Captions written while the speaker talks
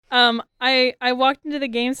I walked into the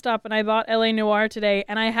GameStop and I bought LA Noire today,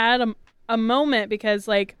 and I had a moment because,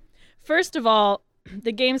 like, first of all,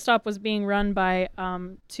 the GameStop was being run by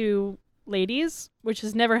two ladies, which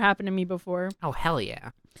has never happened to me before. Oh, hell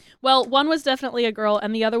yeah. Well, one was definitely a girl,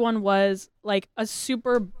 and the other one was like a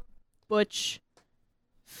super butch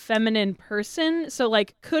feminine person. So,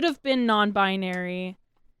 like, could have been non-binary,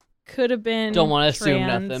 could have been Don't want to assume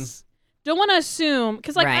trans. nothing. Don't want to assume,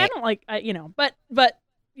 because, like, I Right. don't like, but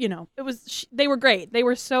you know, it was they were great. They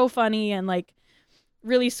were so funny and like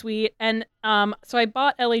really sweet. And so I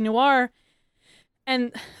bought LA Noire,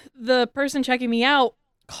 and the person checking me out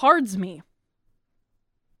cards me.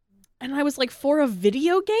 And I was like, for a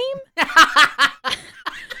video game?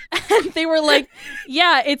 And they were like,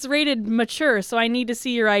 yeah, it's rated mature, so I need to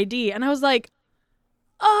see your ID. And I was like,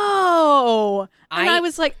 oh. And I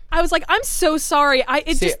was like, I'm so sorry.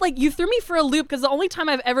 It's See- just like you threw me for a loop, because the only time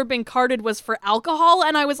I've ever been carded was for alcohol,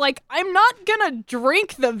 and I was like, I'm not gonna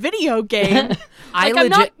drink the video game. Like, I'm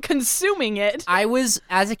not consuming it.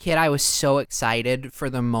 As a kid, I was so excited for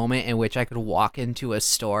the moment in which I could walk into a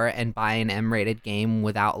store and buy an M-rated game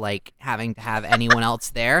without, like, having to have anyone else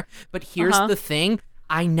there. But here's the thing.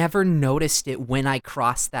 I never noticed it when I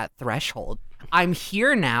crossed that threshold. I'm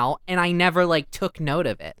here now, and I never, like, took note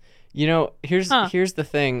of it. You know, here's the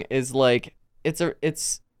thing is, like, it's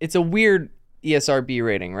a weird ESRB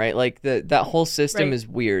rating, right? Like that whole system is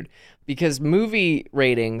weird because movie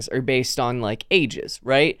ratings are based on, like, ages,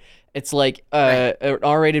 right? It's like an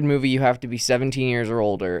R-rated movie, you have to be 17 years or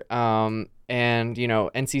older. And, you know,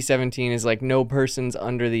 NC-17 is like no persons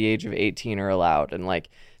under the age of 18 are allowed, and like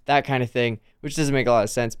that kind of thing, which doesn't make a lot of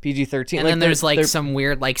sense. PG-13. And then there's like some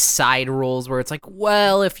weird like side rules where it's like,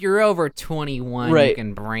 well, if you're over 21, you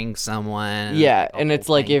can bring someone. Yeah, and it's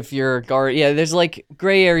like if you're a guard, there's like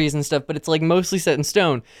gray areas and stuff, but it's like mostly set in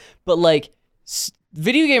stone. But like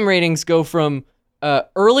video game ratings go from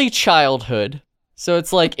early childhood, so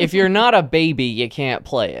it's like if you're not a baby, you can't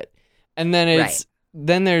play it. And then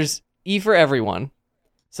then there's E for everyone,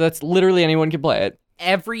 so that's literally anyone can play it.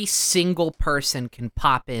 Every single person can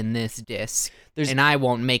pop in this disc, and I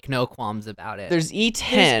won't make no qualms about it. There's E10.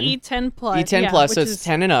 There's E10 plus. E10 plus, so it's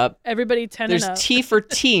 10 and up. Everybody 10 and up. There's T for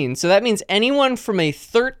teen, so that means anyone from a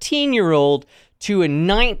 13-year-old to a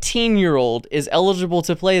 19-year-old is eligible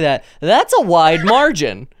to play that. That's a wide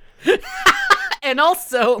margin. And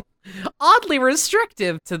also oddly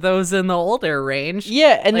restrictive to those in the older range.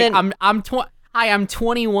 Yeah, and like, then I'm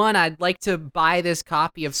 21. I'd like to buy this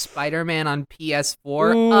copy of Spider-Man on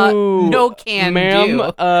PS4. Ooh, no can ma'am,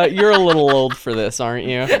 do. You're a little old for this, aren't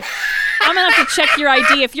you? I'm gonna have to check your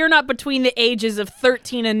ID. If you're not between the ages of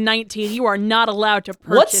 13 and 19, you are not allowed to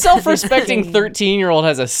purchase. What self-respecting anything. 13-year-old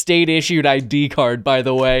has a state-issued ID card, by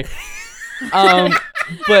the way?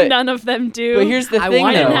 But none of them do. But here's the thing,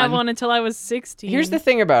 I though. didn't have one until I was 16. Here's the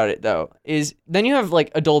thing about it, though, is then you have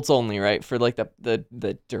like adults only, right? For like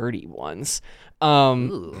the dirty ones.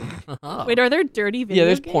 Wait, are there dirty video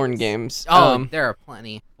there's games? porn games. Oh, there are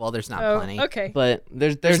plenty. Well, there's not plenty. Okay. But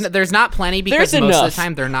there's not plenty because there's most enough. of the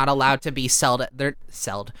time they're not allowed to be sold.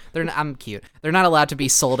 I'm cute. They're not allowed to be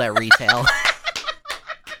sold at retail.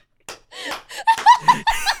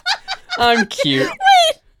 I'm cute.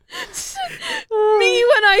 Me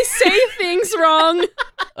when I say things wrong.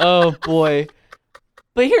 Oh boy.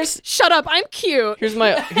 But Shut up, I'm cute. Here's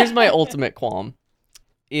my ultimate qualm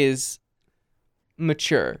is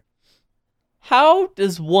mature. How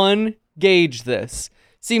does one gauge this?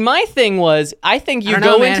 See, my thing was, I think you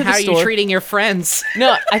go into the How store. are you treating your friends?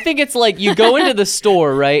 No, I think it's like you go into the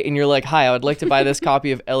store, right? And you're like, hi, I would like to buy this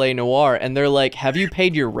copy of LA Noire. And they're like, have you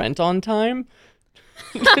paid your rent on time?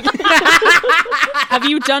 Have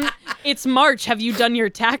you done? It's March. Have you done your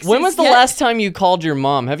taxes? When was the yet? last time you called your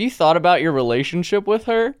mom? Have you thought about your relationship with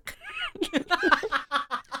her?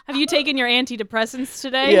 Have you taken your antidepressants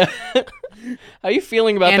today? Yeah. How are you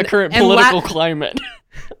feeling about the current political climate?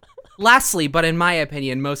 Lastly, but in my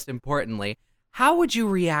opinion, most importantly, how would you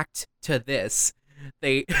react to this?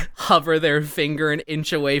 They hover their finger an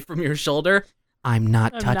inch away from your shoulder. I'm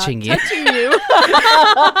not touching you. Touching you.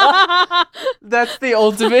 That's the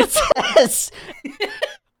ultimate test.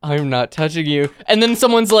 I'm not touching you. And then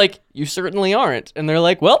someone's like, you certainly aren't. And they're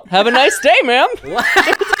like, well, have a nice day, ma'am.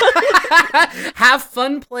 Have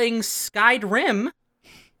fun playing Skyrim.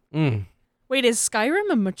 Mm. Wait, is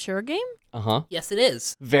Skyrim a mature game? Uh-huh. Yes, it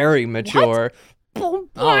is. Very mature. Oh,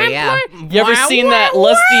 yeah. You ever seen that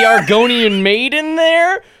lusty Argonian maid in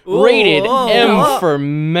there? Rated M for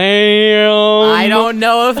ma'am. I don't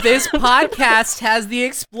know if this podcast has the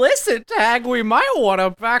explicit tag. We might want to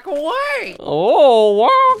back away. Oh,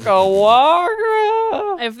 waka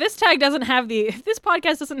waka. If this podcast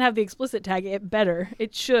doesn't have the explicit tag, it better.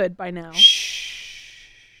 It should by now. Shh.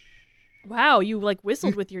 Wow, you like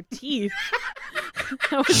whistled with your teeth.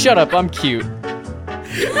 Shut up, I'm cute.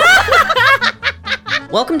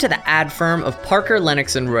 Welcome to the ad firm of Parker,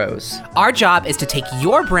 Lennox, and Rose. Our job is to take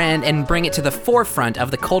your brand and bring it to the forefront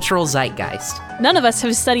of the cultural zeitgeist. None of us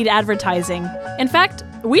have studied advertising. In fact,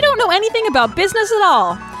 we don't know anything about business at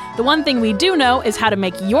all. The one thing we do know is how to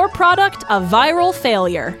make your product a viral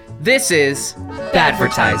failure. This is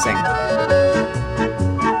Badvertising.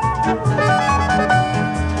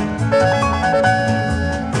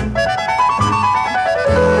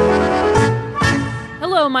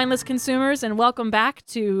 Hello, mindless consumers, and welcome back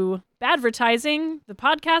to Badvertising, the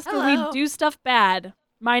podcast where we do stuff bad.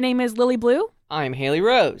 My name is Lily Blue. I'm Haley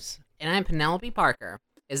Rose. And I'm Penelope Parker.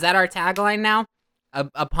 Is that our tagline now?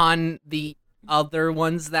 Upon the other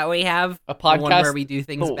ones that we have? A podcast? The one where we do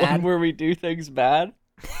things the bad? One where we do things bad?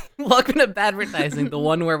 Welcome to Badvertising, the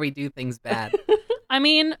one where we do things bad. I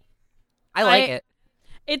mean... I like it.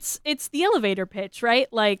 It's the elevator pitch, right?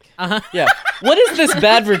 Like... Yeah. What is this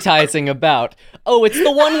Badvertising about? Oh, it's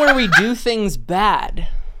the one where we do things bad.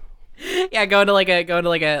 Yeah, go to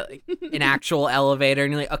an actual elevator,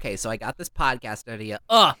 and you're like, okay, so I got this podcast idea.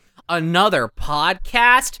 Another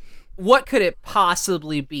podcast? What could it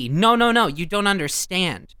possibly be? No, you don't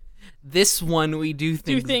understand. This one we do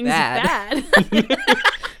things bad.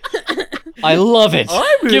 I love it.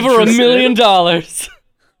 Give her $1 million.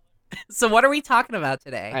 So what are we talking about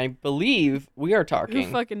today? I believe we are talking.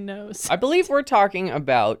 Who fucking knows? I believe we're talking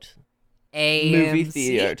about AMC? movie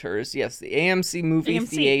theaters. Yes, the AMC movie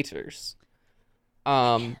theaters.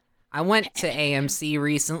 I went to AMC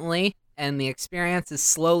recently, and the experience is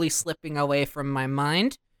slowly slipping away from my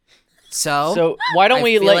mind. So why don't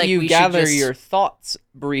we let like you we gather should your thoughts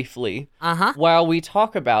briefly Uh-huh. while we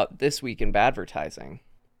talk about this week in Badvertising?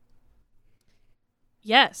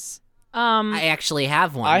 Yes. I actually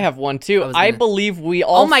have one. I have one too. I believe we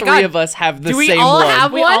Oh my three God. of us have the Do we same all one.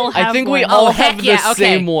 have We one? all have I think one. we all Oh, have heck the yeah, okay.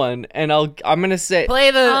 same one, and I'm gonna say.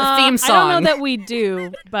 Play the theme song. I don't know that we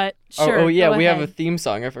do, but sure. Oh yeah, go we have a ahead. theme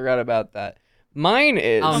song. I forgot about that. Mine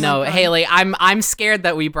is. Oh my no, God. Haley, I'm scared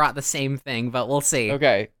that we brought the same thing, but we'll see.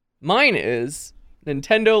 Okay, mine is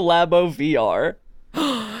Nintendo Labo VR.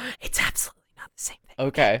 It's absolutely not the same thing.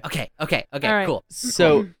 Okay. Okay, All right. cool.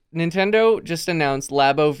 So Nintendo just announced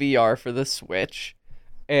Labo VR for the Switch,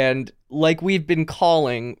 and like we've been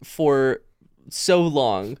calling for so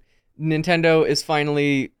long, Nintendo is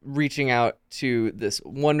finally reaching out to this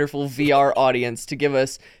wonderful VR audience to give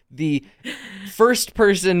us the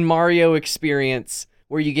first-person Mario experience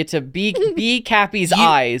where you get to be Cappy's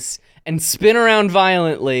eyes and spin around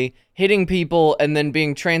violently, hitting people, and then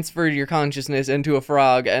being transferred your consciousness into a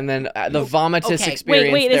frog, and then the vomitous Okay.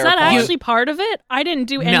 experience. Wait, is that thereupon. actually part of it? I didn't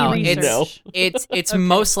do any No, research. it's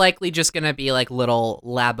most likely just gonna be like little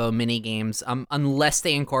Labo mini games, unless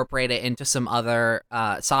they incorporate it into some other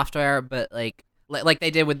software, but like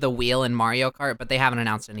they did with the wheel in Mario Kart, but they haven't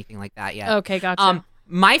announced anything like that yet. Okay, gotcha.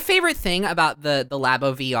 My favorite thing about the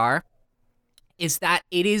Labo VR is that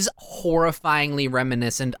it is horrifyingly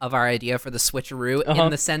reminiscent of our idea for the Switcheroo in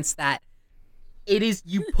the sense that it is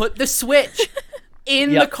you put the Switch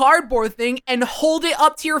in the cardboard thing and hold it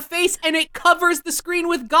up to your face and it covers the screen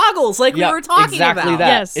with goggles like we were talking exactly about. that.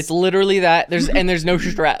 Yes. It's literally that. There's no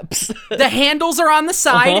straps. The handles are on the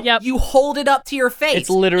side. Yep. You hold it up to your face. It's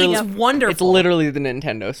literally it's wonderful. It's literally the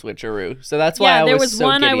Nintendo Switcheroo. So that's why Yeah, I there was was so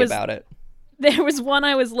one giddy about it. There was one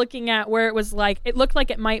I was looking at where it was like it looked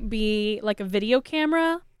like it might be like a video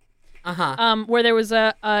camera. Where there was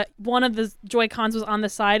a one of the Joy-Cons was on the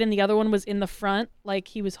side and the other one was in the front, like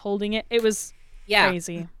he was holding it. It was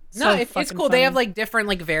crazy. No, So it's fucking cool. funny. They have like different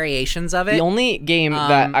like variations of it. The only game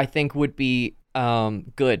that I think would be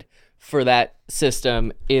good for that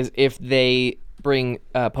system is if they bring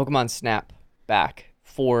Pokemon Snap back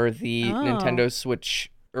for the Nintendo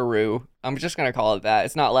Switcheroo. I'm just gonna call it that.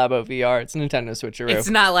 It's not Labo VR. It's Nintendo Switcheroo. It's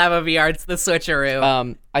not Labo VR. It's the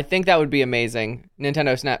Switcheroo. I think that would be amazing.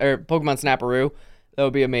 Nintendo Snap or Pokemon Snapperoo. That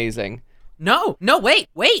would be amazing. No,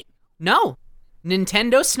 wait. No.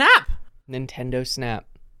 Nintendo Snap. Nintendo Snap.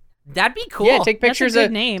 That'd be cool. Yeah, take pictures good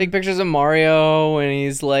of name. take pictures of Mario when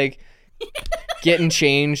he's like getting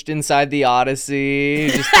changed inside the Odyssey,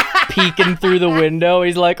 just peeking through the window.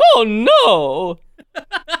 He's like, "Oh no!"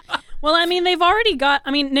 Well, I mean, they've already got.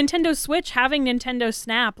 I mean, Nintendo Switch having Nintendo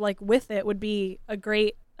Snap like with it would be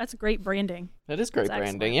that's great branding. That is great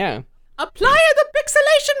branding, excellent. yeah. Apply the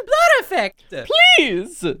pixelation blur effect.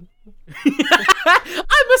 Please. I'm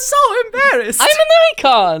so embarrassed. I'm an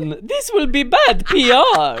icon. This will be bad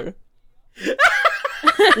PR.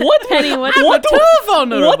 What Penny, will,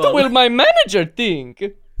 what will my manager think?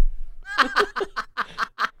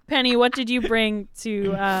 Penny, what did you bring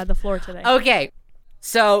to the floor today? Okay,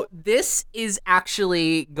 so this is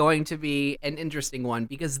actually going to be an interesting one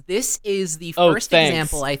because this is the first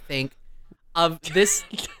example, I think, of this.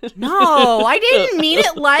 No, I didn't mean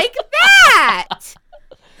it like that.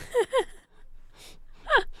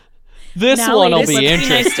 This now, one will ladies, be let's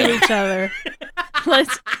interesting. Be nice to each other.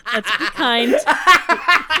 Let's be kind.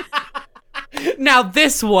 Now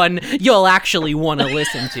this one you'll actually want to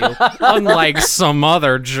listen to, unlike some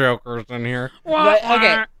other jokers in here.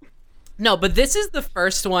 Okay. No, but this is the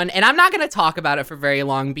first one, and I'm not going to talk about it for very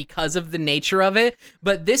long because of the nature of it,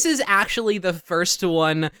 but this is actually the first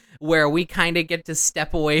one where we kind of get to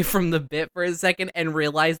step away from the bit for a second and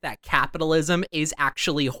realize that capitalism is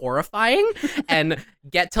actually horrifying and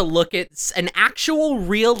get to look at an actual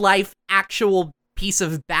real-life, actual piece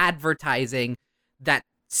of advertising that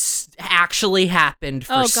actually happened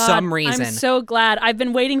for some reason. I'm so glad. I've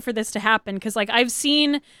been waiting for this to happen because, like, I've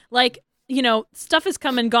seen, like, you know, stuff has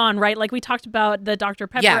come and gone, right? Like we talked about the Dr.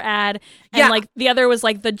 Pepper ad, and like the other was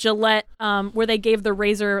like the Gillette, where they gave the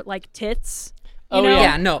razor like tits. You know?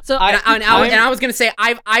 Yeah, no. So I was gonna say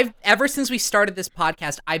I've ever since we started this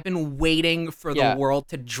podcast, I've been waiting for the world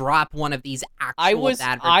to drop one of these actual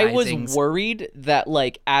advertisings. I was worried that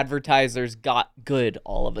like advertisers got good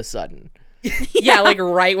all of a sudden. Yeah, like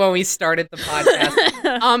right when we started the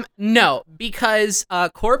podcast. No, because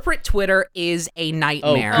corporate Twitter is a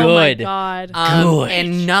nightmare. Oh, good. Oh my God. Good.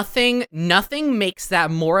 And nothing makes that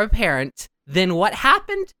more apparent than what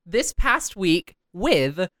happened this past week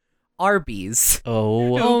with Arby's.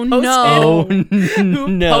 Oh no.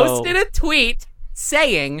 Who posted a tweet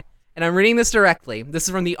saying, and I'm reading this directly. This is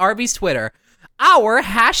from the Arby's Twitter. Our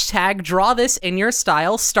hashtag draw this in your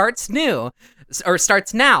style starts now.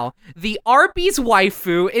 The Arby's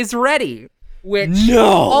waifu is ready, which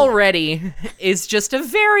already is just a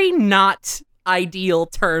very not ideal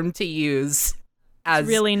term to use. As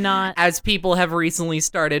really not. As people have recently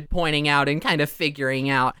started pointing out and kind of figuring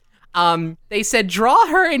out. They said, draw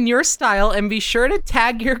her in your style and be sure to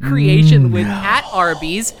tag your creation with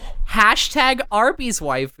 @Arby's, hashtag Arby's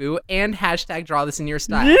waifu, and hashtag draw this in your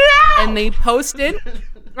style. And they posted,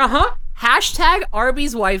 hashtag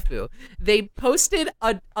Arby's waifu. They posted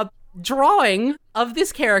a drawing of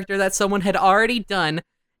this character that someone had already done,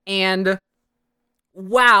 and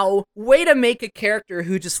wow, way to make a character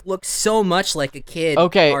who just looks so much like a kid.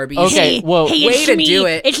 Arby's. Okay, whoa. Hey, way to do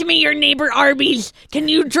it. It's me, your neighbor Arby's. Can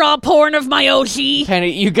you draw porn of my OC?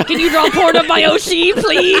 Penny, Can you draw porn of my OC,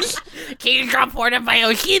 please? Can you draw porn of my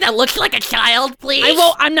OC that looks like a child, please? I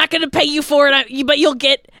won't. I'm not going to pay you for it, but you'll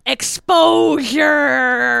get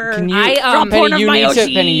exposure. Can you, draw porn of my OC.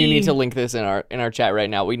 Penny, you need to link this in our chat right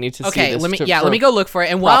now. We need to see this. Let me go look for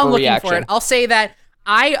it. And while I'm looking for it, I'll say that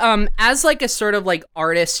I as like a sort of like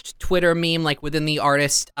artist Twitter meme, like within the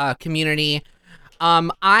artist community,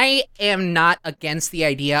 I am not against the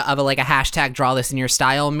idea of a hashtag draw this in your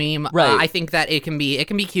style meme. Right. I think that it can be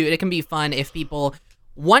cute, it can be fun if people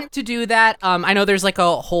want to do that. I know there's like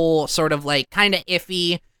a whole sort of like kind of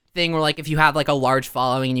iffy thing where like if you have like a large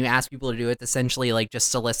following and you ask people to do it, it's essentially like just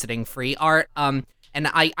soliciting free art. And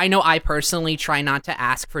I know I personally try not to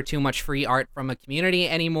ask for too much free art from a community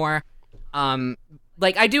anymore.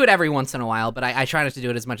 Like, I do it every once in a while, but I try not to do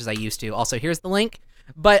it as much as I used to. Also, here's the link.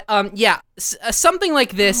 But, something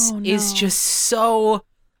like this is just so...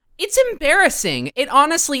 It's embarrassing. It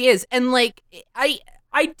honestly is. And, like,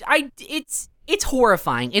 it's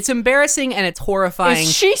horrifying. It's embarrassing and it's horrifying.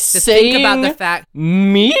 Is she think about the fact...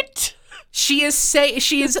 meat? She has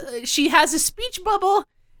a speech bubble,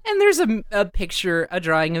 and there's a picture, a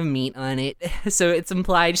drawing of meat on it. So it's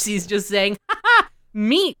implied she's just saying, haha,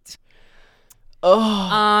 meat.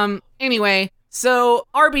 Oh. Anyway, so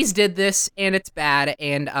Arby's did this, and it's bad,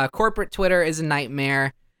 and corporate Twitter is a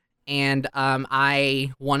nightmare, and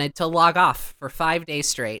I wanted to log off for 5 days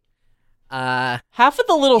straight. Half of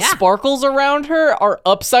the little sparkles around her are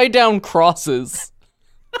upside down crosses.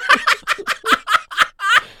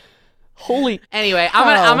 Holy. Anyway,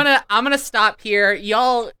 I'm gonna stop here.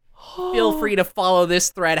 Y'all feel free to follow this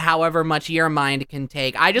thread however much your mind can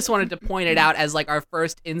take. I just wanted to point it out as like our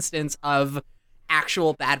first instance of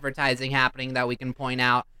actual advertising happening that we can point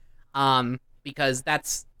out, because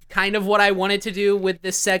that's kind of what I wanted to do with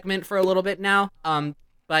this segment for a little bit now.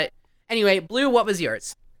 But Anyway, Blue, what was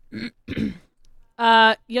yours? You're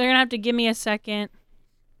gonna have to give me a second.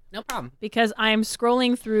 No problem. Because I'm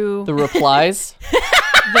scrolling through the replies.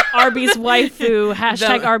 The Arby's waifu,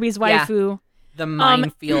 hashtag Arby's waifu. The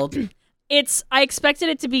minefield. I expected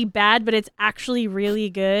it to be bad, but it's actually really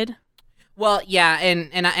good. Well, yeah, and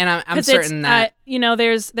I'm certain that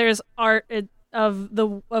there's art of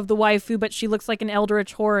the waifu, but she looks like an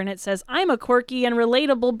eldritch horror, and it says, "I'm a quirky and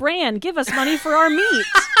relatable brand. Give us money for our meat."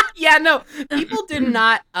 Yeah, no, people did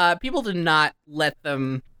not let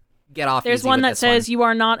them get off. There's easy one with that this says you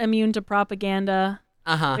are not immune to propaganda.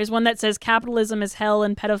 There's one that says capitalism is hell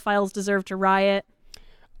and pedophiles deserve to riot.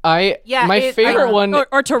 My favorite one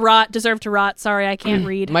or to rot, deserve to rot. Sorry, I can't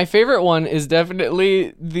read. My favorite one is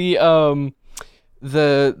definitely the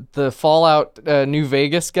Fallout New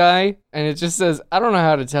Vegas guy, and it just says, "I don't know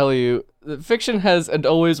how to tell you. Fiction has and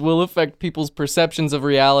always will affect people's perceptions of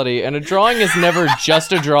reality, and a drawing is never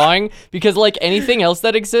just a drawing, because like anything else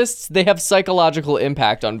that exists, they have psychological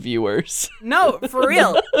impact on viewers." No, for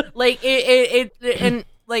real. Like it and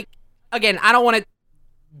like again, I don't want to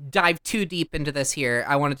dive too deep into this here.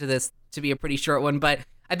 I wanted this to be a pretty short one, but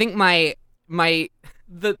I think the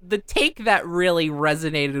take that really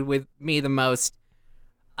resonated with me the most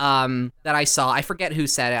that I saw, I forget who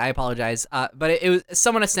said it, I apologize, but it was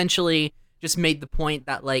someone essentially just made the point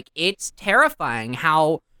that like it's terrifying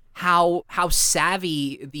how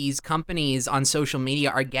savvy these companies on social media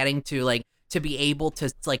are getting to be able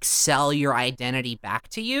to like sell your identity back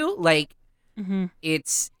to you. Like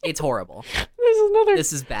it's horrible.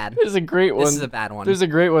 This is bad. There's a great one. This is a bad one. There's a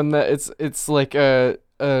great one that it's like a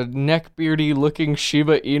neckbeardy looking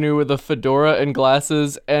Shiba Inu with a fedora and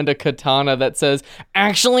glasses and a katana that says,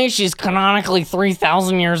 "Actually, she's canonically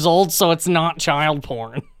 3,000 years old, so it's not child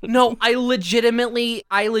porn." No, I legitimately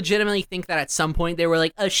think that at some point they were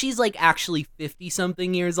like, she's like actually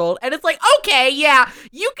 50-something years old. And it's like, okay, yeah,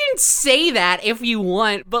 you can say that if you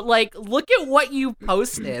want, but like, look at what you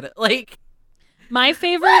posted. Like, my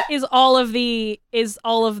favorite is all of the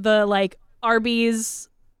like Arby's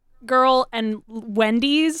girl and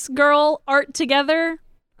Wendy's girl art together.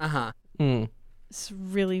 It's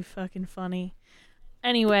really fucking funny.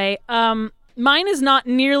 Anyway, mine is not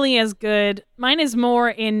nearly as good. Mine is more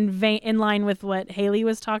in line with what Haley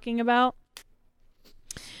was talking about.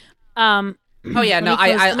 Oh yeah, no,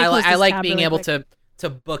 I like being able to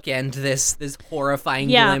bookend this horrifying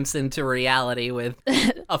glimpse into reality with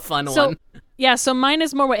a fun one. Yeah, so mine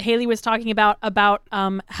is more what Haley was talking about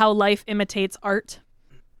how life imitates art.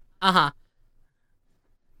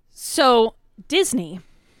 So Disney.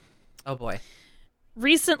 Oh boy.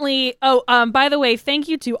 Recently, by the way, thank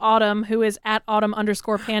you to Autumn, who is at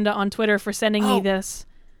Autumn_Panda on Twitter, for sending me this.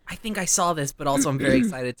 I think I saw this, but also I'm very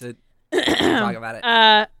excited to talk about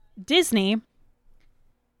it. Disney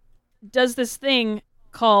does this thing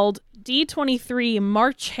called D23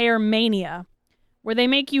 March Hare Mania, where they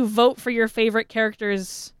make you vote for your favorite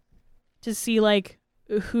characters to see like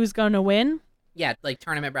who's gonna win. Yeah, like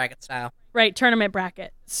tournament bracket style. Right, tournament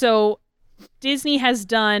bracket. So Disney has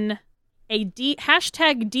done a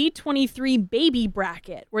hashtag D23 baby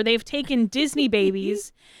bracket, where they've taken Disney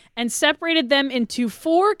babies and separated them into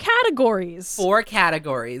 4 categories. 4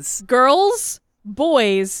 categories. Girls,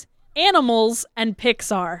 boys, animals, and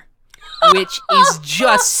Pixar. Which is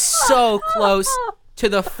just so close to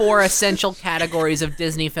the 4 essential categories of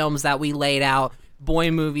Disney films that we laid out.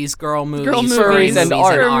 Boy movies, girl movies, furries, and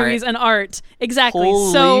art. Movies and art. Exactly.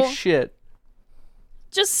 Holy shit.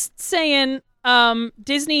 Just saying,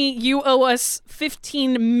 Disney, you owe us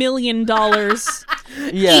 $15 million.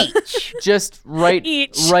 Yeah. Each. Just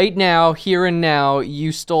right now, here and now,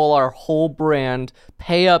 you stole our whole brand.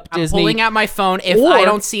 Pay up, Disney. I'm pulling out my phone. If I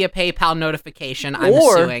don't see a PayPal notification, I'm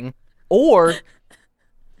suing. Or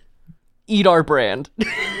eat our brand.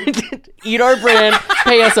 Eat our brand.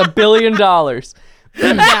 Pay us $1 billion.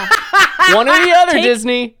 Yeah. One or the other,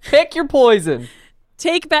 Disney. Pick your poison.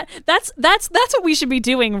 Take back. That's what we should be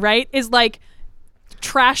doing, right? Is like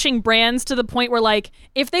trashing brands to the point where like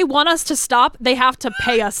if they want us to stop, they have to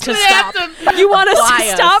pay us to stop. You want us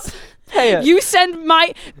to stop? Pay it. You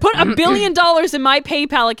put $1 billion in my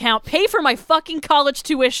PayPal account, pay for my fucking college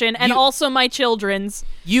tuition and also my children's.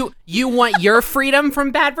 You want your freedom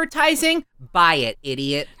from advertising? Buy it,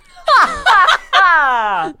 idiot.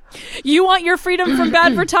 You want your freedom from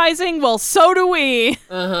advertising? Well, so do we.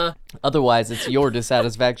 Otherwise, it's your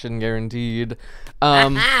dissatisfaction guaranteed.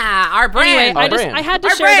 Our brand. Anyway, I had to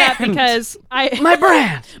share that because my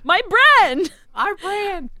brand. Our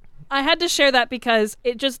brand. I had to share that because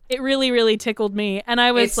it really, really tickled me, and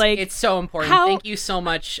I was it's so important. Thank you so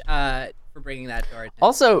much for bringing that to our attention.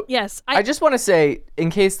 Also, yes, I just want to say, in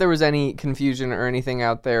case there was any confusion or anything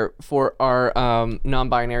out there for our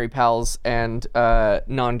non-binary pals and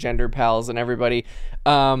non-gender pals and everybody,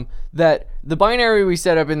 that the binary we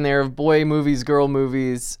set up in there of boy movies, girl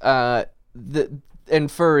movies, and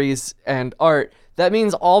furries and art, that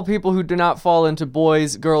means all people who do not fall into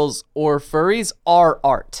boys, girls, or furries are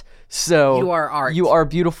art. So you are art. You are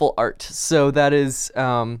beautiful art. So that is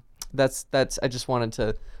that's I just wanted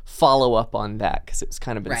to follow up on that because it's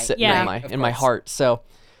kind of been sitting in my heart. So,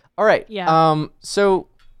 all right. Yeah. So,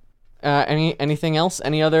 anything else?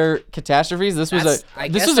 Any other catastrophes? This was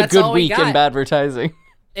a good week in advertising.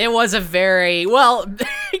 It was a very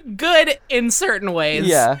good in certain ways.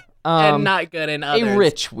 Yeah. And not good in others. A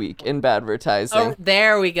rich week in advertising. Oh,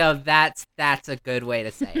 there we go. That's a good way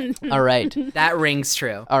to say it. All right. That rings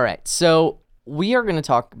true. All right. So we are going to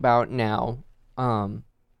talk about now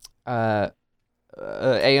AMC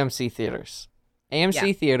theaters.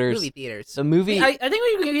 AMC theaters. Movie theaters. The movie. I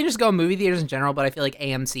think we can just go movie theaters in general, but I feel like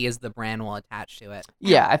AMC is the brand we'll attach to it.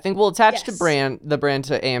 Yeah, I think we'll attach the brand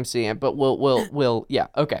to AMC, but we'll yeah,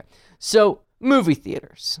 okay. So movie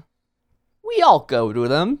theaters. We all go to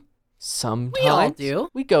them. Sometimes. We all do.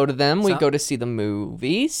 We go to them. We go to see the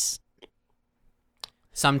movies.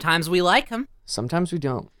 Sometimes we like them. Sometimes we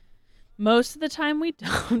don't. Most of the time we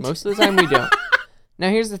don't. Most of the time we don't. Now,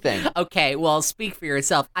 here's the thing. Okay, well, speak for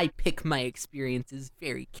yourself. I pick my experiences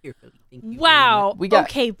very carefully. Thank you. Wow.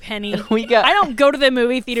 Okay, Penny. I don't go to the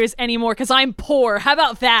movie theaters anymore because I'm poor. How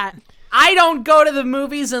about that? I don't go to the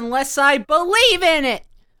movies unless I believe in it.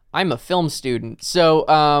 I'm a film student, so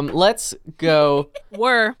let's go.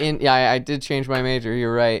 I did change my major.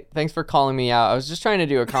 You're right. Thanks for calling me out. I was just trying to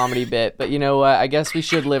do a comedy bit, but you know what? I guess we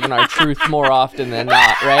should live in our truth more often than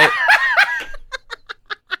not, right?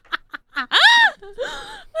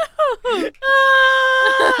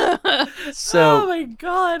 So. Oh my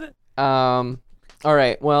god. All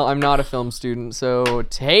right. Well, I'm not a film student, so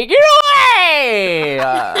take it away.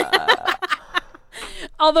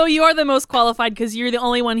 Although you are the most qualified because you're the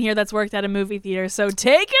only one here that's worked at a movie theater, so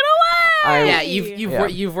take it away.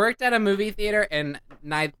 You've worked at a movie theater, and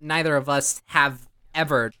neither of us have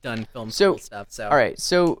ever done film school stuff. So all right,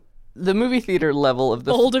 so the movie theater level of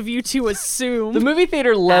the bold of you to assume the movie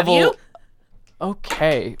theater level. Have you?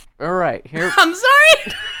 Okay, all right. Here, I'm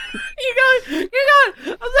sorry. You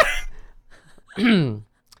go. I'm sorry.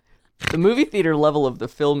 The movie theater level of the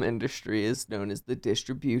film industry is known as the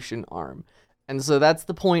distribution arm. And so that's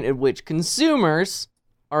the point at which consumers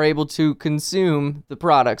are able to consume the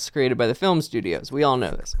products created by the film studios. We all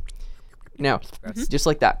know this. Now, just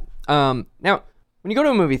like that. Now, when you go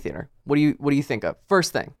to a movie theater, what do you think of?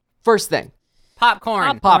 First thing.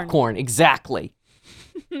 Popcorn. Exactly.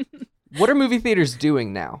 What are movie theaters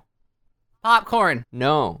doing now? Popcorn.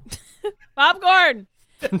 No. Popcorn.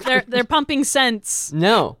 They're pumping scents.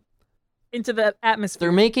 No. Into the atmosphere.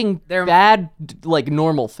 They're making bad, like,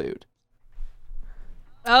 normal food.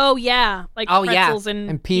 Oh yeah, like pretzels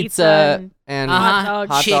and pizza and hot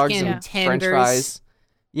dogs, chicken and tenders. French fries.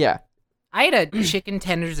 Yeah, I had a chicken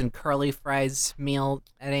tenders and curly fries meal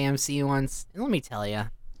at AMC once, and let me tell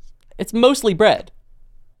you, it's mostly bread.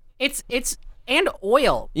 It's and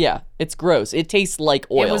oil. Yeah, it's gross. It tastes like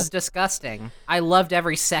oil. It was disgusting. I loved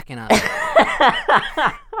every second of it.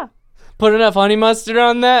 Put enough honey mustard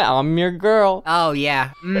on that, I'm your girl. Oh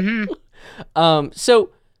yeah. Mm-hmm.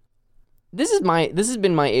 So. This has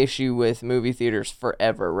been my issue with movie theaters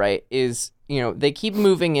forever, right? Is, they keep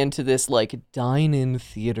moving into this like dine-in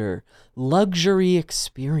theater luxury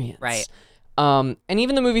experience. Right. And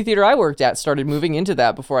even the movie theater I worked at started moving into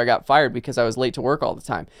that before I got fired because I was late to work all the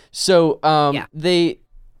time. So, when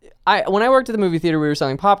I worked at the movie theater, we were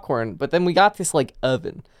selling popcorn, but then we got this like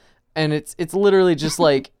oven, and it's literally just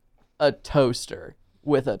like a toaster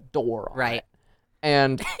with a door on it.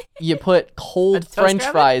 And you put cold French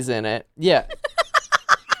fries in it. Yeah.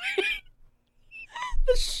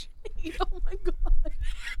 Oh my god.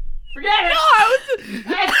 Forget it. No,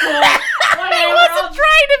 that's cool. I wasn't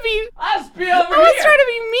trying to be. I was trying to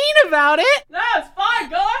be mean about it. No, it's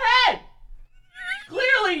fine. Go ahead.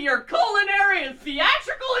 Clearly, your culinary and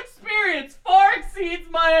theatrical experience far exceeds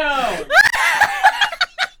my own.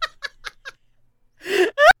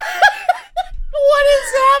 What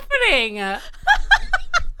is happening?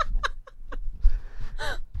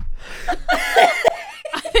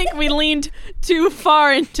 I think we leaned too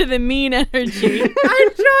far into the mean energy. I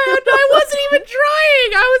wasn't even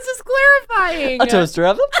trying. I was just clarifying. A toaster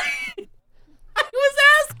oven? I was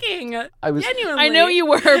asking. Genuinely. I know you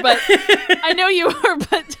were, but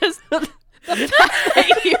just the fact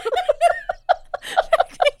that you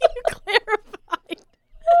clarified.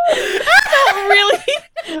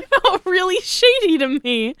 to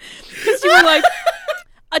me because you were like,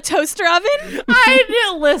 a toaster oven? I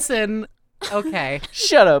didn't listen. Okay.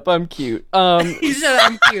 Shut up, I'm cute. Shut up,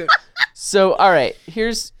 I'm cute. So, all right,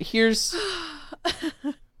 here's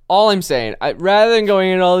all I'm saying. Rather than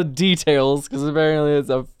going into all the details, because apparently it's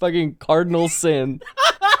a fucking cardinal sin.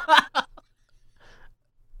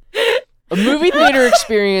 A movie theater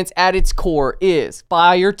experience at its core is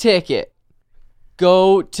buy your ticket,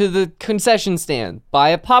 go to the concession stand, buy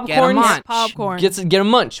a popcorn, get a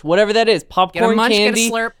munch, whatever that is, popcorn, candy,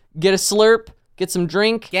 get a slurp, get some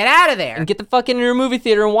drink, get out of there, and get the fuck into a movie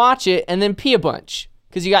theater and watch it, and then pee a bunch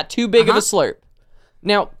because you got too big of a slurp.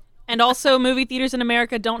 Now, and also movie theaters in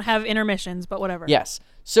America don't have intermissions, but whatever. Yes.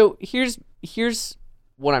 So here's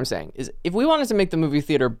what I'm saying is if we wanted to make the movie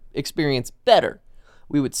theater experience better,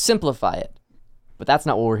 we would simplify it. But that's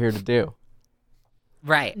not what we're here to do.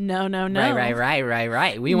 Right. No.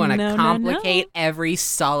 Right. We want to complicate every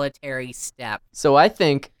solitary step. So I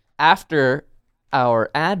think after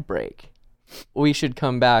our ad break, we should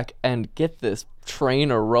come back and get this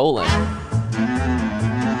train a-rolling.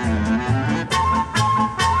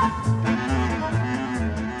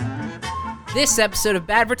 This episode of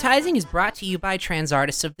Badvertising is brought to you by Trans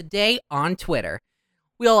Artists of the Day on Twitter.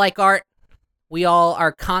 We all like art. We all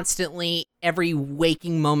are constantly, every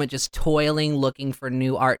waking moment, just toiling, looking for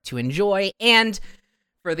new art to enjoy and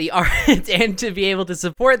for the art and to be able to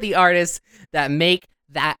support the artists that make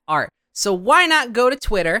that art. So why not go to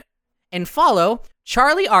Twitter and follow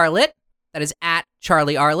Charlie Arlett, that is at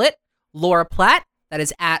Charlie Arlett, Laura Platt, that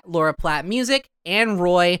is at Laura Platt Music, and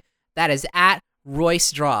Roy, that is at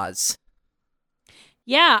Royce Draws.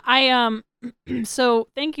 Yeah, so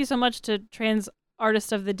thank you so much to Trans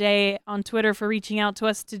Artist of the Day on Twitter for reaching out to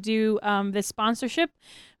us to do this sponsorship.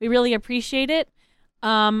 We really appreciate it.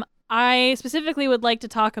 I specifically would like to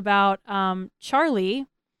talk about Charlie.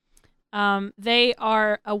 They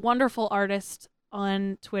are a wonderful artist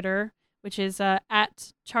on Twitter, which is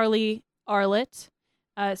at Charlie Arlett,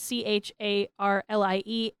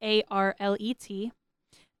 CharlieArletT.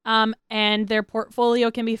 And their portfolio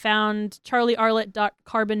can be found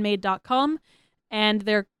charliearlett.carbonmade.com. And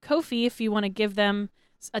their Ko-fi, if you want to give them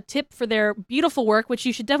a tip for their beautiful work, which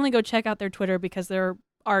you should definitely go check out their Twitter because their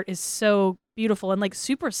art is so beautiful and like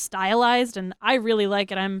super stylized, and I really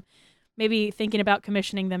like it. I'm maybe thinking about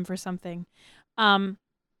commissioning them for something. But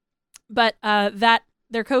their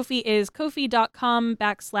Ko-fi is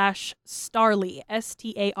kofi.com/Starlie, STARLIE.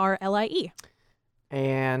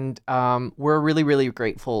 And we're really, really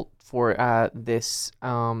grateful for this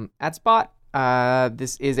ad spot.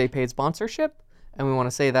 This is a paid sponsorship. And we want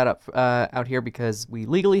to say that out here because we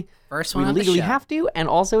legally have to, and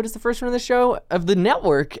also it is the first one of the show of the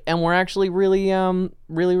network, and we're actually really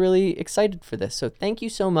really excited for this. So thank you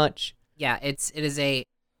so much. Yeah, it is a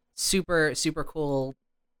super super cool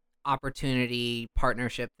opportunity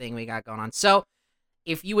partnership thing we got going on. So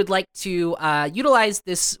if you would like to utilize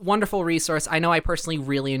this wonderful resource, I know I personally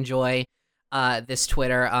really enjoy this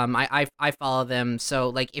Twitter. I follow them. So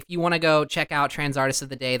like if you want to go check out Trans Artists of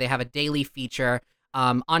the Day, they have a daily feature.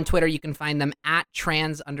 On Twitter, you can find them at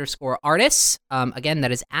trans_artists. Again,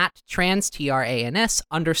 that is at trans,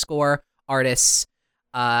 TRANS_artists.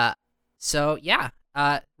 So yeah,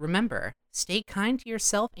 remember, stay kind to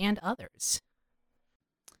yourself and others.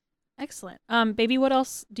 Excellent. Baby, what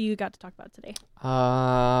else do you got to talk about today?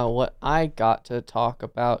 What I got to talk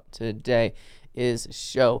about today is a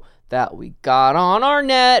show that we got on our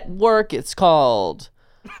network. It's called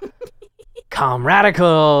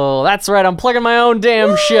Comradical. That's right, I'm plugging my own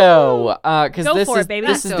damn show. Because this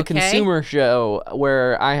is the consumer show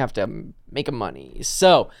where I have to make money.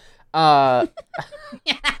 So, Comradical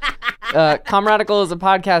is a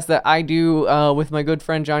podcast that I do with my good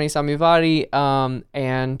friend Johnny Samivati,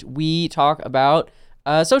 and we talk about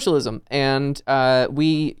socialism, and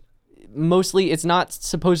mostly it's not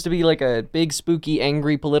supposed to be like a big spooky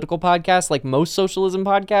angry political podcast like most socialism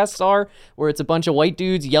podcasts are, where it's a bunch of white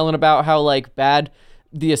dudes yelling about how like bad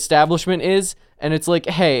the establishment is, and it's like,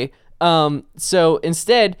 hey, so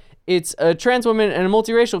instead it's a trans woman and a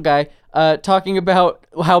multiracial guy talking about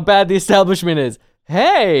how bad the establishment is.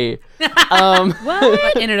 Hey,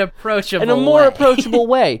 what? In an approachable, in a more approachable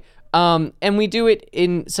way. And we do it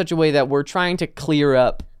in such a way that we're trying to clear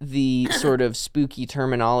up the sort of spooky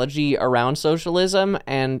terminology around socialism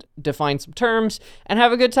and define some terms and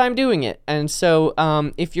have a good time doing it. And so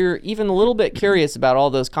if you're even a little bit curious about all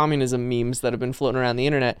those communism memes that have been floating around the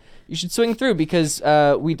internet, you should swing through because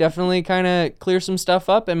we definitely kind of clear some stuff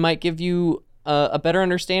up and might give you a better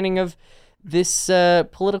understanding of this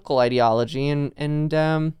political ideology. And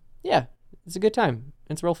yeah, it's a good time.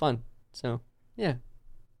 It's real fun. So, yeah.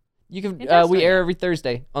 You can. We air every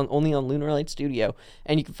Thursday only on Lunar Light Studio,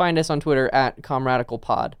 and you can find us on Twitter at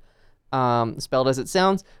ComRadicalPod, spelled as it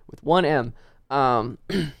sounds with one M.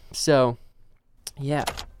 So, yeah.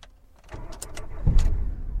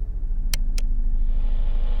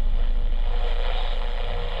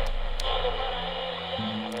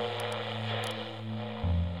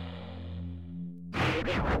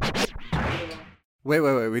 Wait.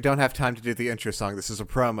 We don't have time to do the intro song. This is a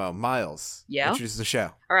promo. Miles. Yeah? Introduce the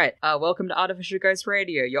show. All right. Welcome to Artificial Ghost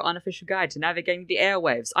Radio, your unofficial guide to navigating the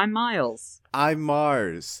airwaves. I'm Miles. I'm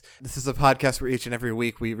Mars. This is a podcast where each and every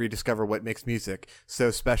week we rediscover what makes music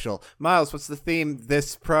so special. Miles, what's the theme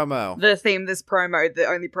this promo? The theme this promo, the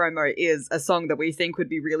only promo, is a song that we think would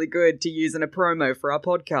be really good to use in a promo for our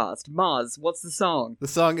podcast. Mars, what's the song? The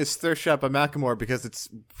song is Thrift Shop by Macklemore because it's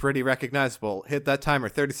pretty recognizable. Hit that timer.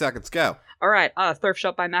 30 seconds. Go. All right. Thrift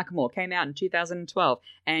Shop by Macklemore came out in 2012.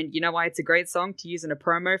 And you know why it's a great song to use in a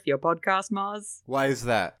promo for your podcast, Mars? Why is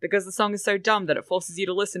that? Because the song is so dumb that it forces you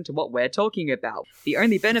to listen to what we're talking about. The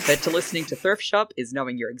only benefit to listening to Thrift Shop is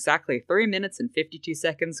knowing you're exactly 3 minutes and 52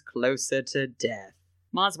 seconds closer to death.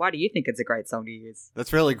 Mars, why do you think it's a great song to use?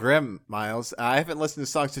 That's really grim, Miles. I haven't listened to the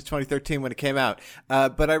song since 2013 when it came out,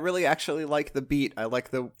 but I really actually like the beat. I like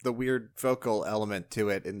the weird vocal element to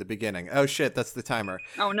it in the beginning. Oh shit, that's the timer.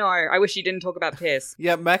 Oh no, I wish you didn't talk about piss.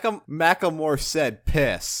 Yeah, Macklemore said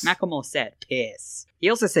piss. Macklemore said piss. He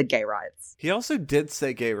also said gay rights. He also did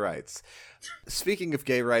say gay rights. Speaking of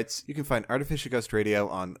gay rights, you can find Artificial Ghost Radio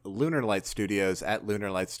on Lunar Light Studios at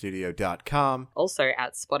lunarlightstudio.com. Also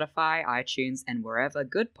at Spotify, iTunes, and wherever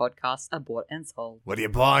good podcasts are bought and sold. What are you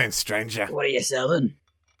buying, stranger? What are you selling?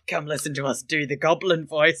 Come listen to us do the goblin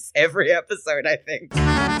voice every episode, I think.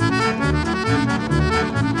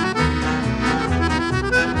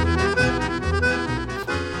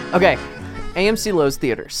 Okay, AMC Lowe's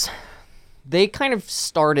Theaters. They kind of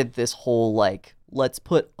started this whole, like, let's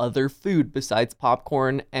put other food besides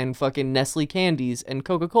popcorn and fucking Nestle candies and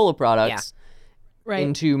Coca-Cola products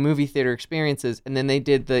into movie theater experiences. And then they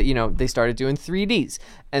did they started doing 3Ds.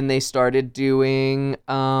 And they started doing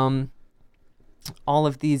all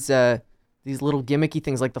of these little gimmicky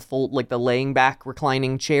things like the laying back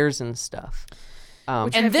reclining chairs and stuff.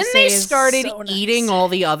 And then they started eating all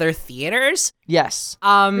the other theaters. Yes.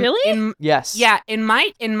 Really? Yes. Yeah, in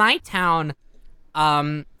my town,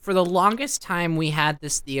 for the longest time we had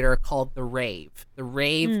this theater called the Rave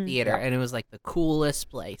Theater, and it was like the coolest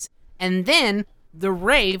place. And then the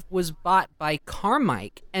Rave was bought by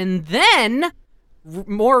Carmike, and then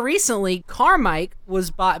more recently Carmike was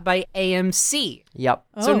bought by AMC. Yep.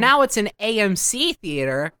 So now it's an AMC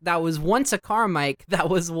theater that was once a Carmike, that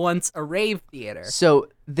was once a Rave theater. So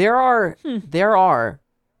there are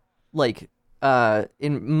like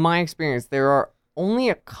in my experience there are only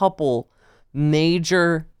a couple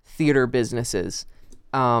major theater businesses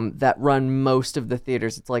that run most of the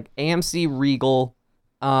theaters. It's like AMC, Regal,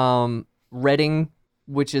 Reading,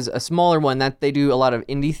 which is a smaller one that they do a lot of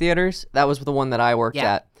indie theaters. That was the one that I worked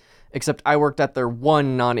at, except I worked at their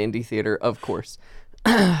one non-indie theater, of course.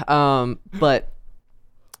 But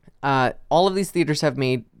all of these theaters have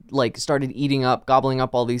started gobbling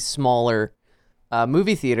up all these smaller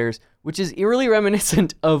movie theaters, which is eerily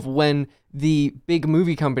reminiscent of when the big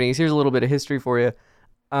movie companies, here's a little bit of history for you.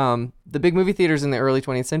 The big movie theaters in the early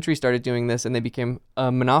 20th century started doing this, and they became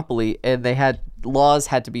a monopoly, and laws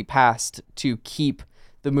had to be passed to keep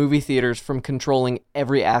the movie theaters from controlling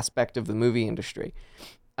every aspect of the movie industry.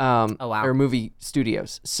 Or movie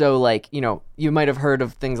studios. So, you might have heard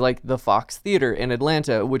of things like the Fox Theater in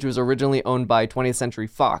Atlanta, which was originally owned by 20th Century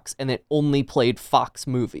Fox, and it only played Fox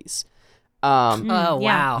movies.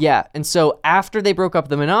 Wow. Yeah, and so after they broke up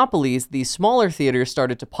the monopolies, these smaller theaters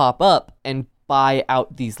started to pop up and buy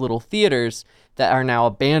out these little theaters that are now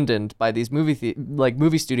abandoned by these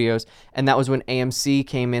movie studios, and that was when AMC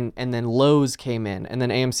came in, and then Lowe's came in, and then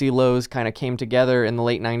AMC Lowe's kind of came together in the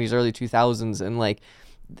late 90s, early 2000s, and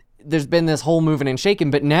there's been this whole moving and shaking,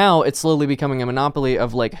 but now it's slowly becoming a monopoly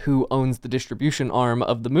of who owns the distribution arm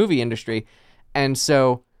of the movie industry. And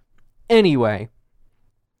so anyway,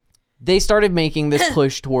 they started making this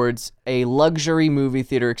push towards a luxury movie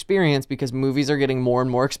theater experience because movies are getting more and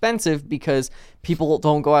more expensive because people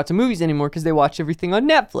don't go out to movies anymore because they watch everything on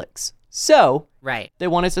Netflix. So they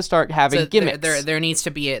wanted to start having gimmicks. There needs to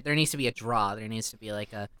be a draw. There needs to be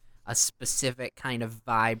a specific kind of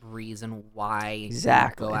vibe reason why you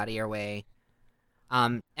go out of your way.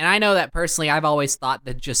 And I know that personally, I've always thought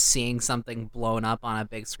that just seeing something blown up on a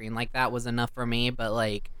big screen like that was enough for me, but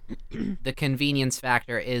the convenience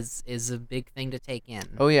factor is a big thing to take in.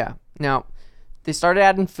 Oh yeah. Now, they started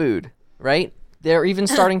adding food, right? they're even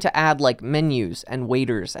starting to add like menus and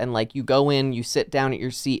waiters, and like you go in, you sit down at your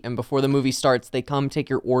seat, and before the movie starts, they come take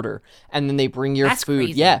your order, and then they bring your food.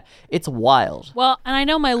 Crazy. Yeah, it's wild. Well, and I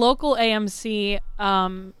know my local AMC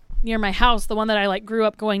near my house, the one that I like grew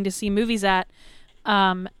up going to see movies at,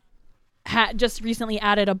 had just recently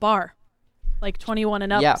added a bar, like 21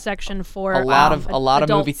 and up section for a lot of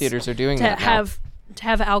movie theaters are doing that now. To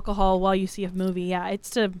have alcohol while you see a movie. Yeah,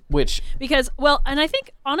 it's because and I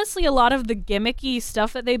think honestly a lot of the gimmicky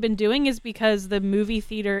stuff that they've been doing is because the movie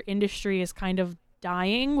theater industry is kind of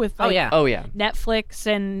dying with like Netflix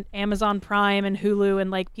and Amazon Prime and Hulu,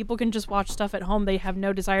 and like people can just watch stuff at home. They have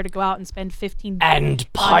no desire to go out and spend $15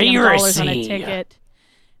 and piracy on a ticket.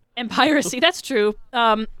 And piracy, that's true.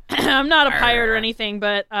 I'm not a pirate or anything,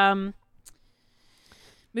 but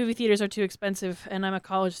movie theaters are too expensive, and I'm a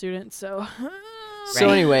college student, so. So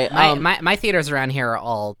anyway, my theaters around here are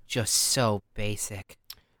all just so basic.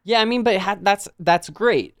 Yeah, I mean, but that's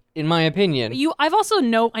great in my opinion. I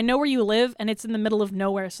know where you live, and it's in the middle of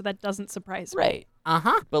nowhere, so that doesn't surprise me. Right.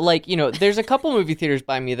 But like, there's a couple movie theaters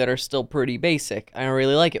by me that are still pretty basic. I don't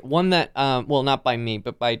really like it. One that, well, not by me,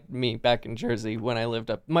 but by me back in Jersey when I lived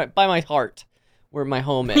up by my heart, where my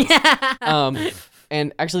home is.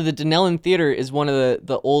 And actually, the Dunellen Theater is one of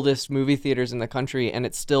the oldest movie theaters in the country, and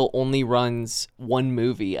it still only runs one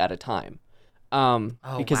movie at a time.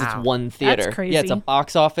 Because it's one theater. That's crazy. Yeah, it's a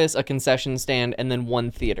box office, a concession stand, and then one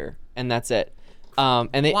theater, and that's it.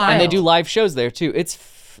 And they do live shows there too.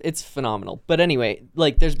 It's phenomenal. But anyway,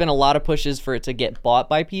 like there's been a lot of pushes for it to get bought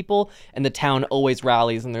by people, and the town always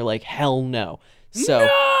rallies, and they're like, hell no. So.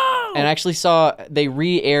 No! And I actually saw they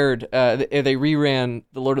re-aired, they reran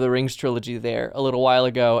the Lord of the Rings trilogy there a little while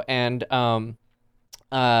ago, and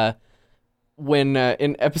when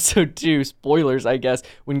in episode 2, spoilers, I guess,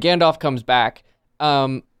 when Gandalf comes back,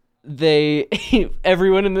 everyone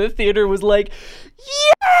in the theater was like,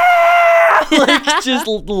 yeah, like just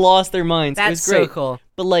lost their minds. That's it was great. So cool.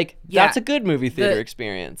 But like, that's a good movie theater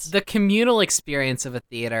experience. The communal experience of a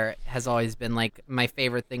theater has always been like my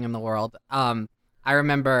favorite thing in the world. I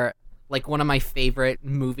remember like one of my favorite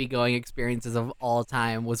movie-going experiences of all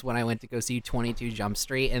time was when I went to go see 22 Jump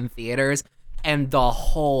Street in theaters, and the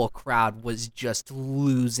whole crowd was just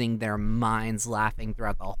losing their minds laughing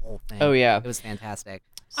throughout the whole thing. Oh yeah. It was fantastic.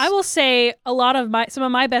 I will say some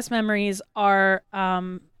of my best memories are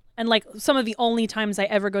and like some of the only times I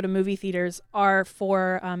ever go to movie theaters are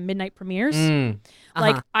for midnight premieres.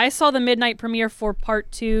 Like I saw the midnight premiere for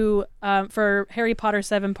part 2 for Harry Potter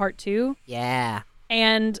 7 part 2. Yeah.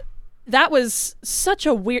 And that was such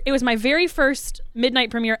a weird... It was my very first midnight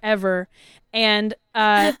premiere ever, and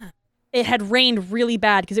it had rained really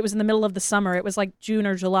bad because it was in the middle of the summer. It was like June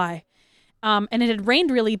or July. And it had rained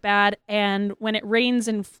really bad, and when it rains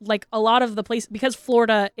in like a lot of the places, because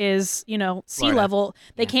Florida is, sea level,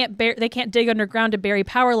 they can't dig underground to bury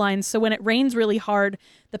power lines, so when it rains really hard,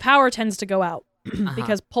 the power tends to go out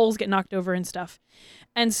because poles get knocked over and stuff.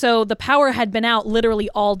 And so the power had been out literally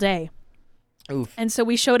all day. Oof. And so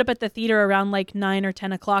we showed up at the theater around like 9 or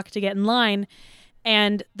 10 o'clock to get in line,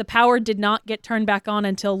 and the power did not get turned back on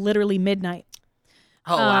until literally midnight.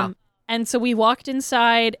 Oh, wow. And so we walked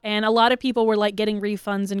inside, and a lot of people were like getting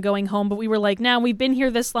refunds and going home, but we were like, now we've been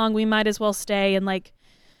here this long, we might as well stay and like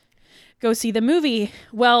go see the movie.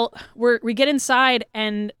 Well, we get inside,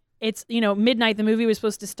 and it's, midnight. The movie was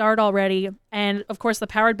supposed to start already. And of course the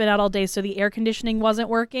power had been out all day, so the air conditioning wasn't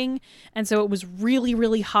working. And so it was really,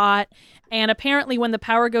 really hot. And apparently when the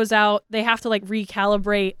power goes out, they have to like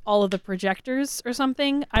recalibrate all of the projectors or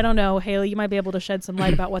something. I don't know. Haley, you might be able to shed some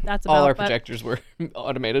light about what that's about. All our projectors were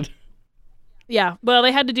automated. Yeah. Well,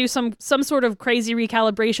 they had to do some sort of crazy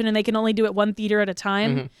recalibration, and they can only do it one theater at a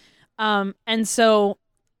time. And so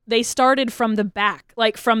they started from the back,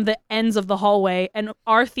 like from the ends of the hallway, and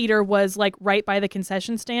our theater was like right by the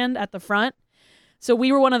concession stand at the front. So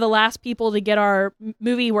we were one of the last people to get our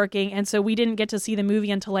movie working, and so we didn't get to see the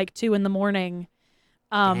movie until like 2 a.m.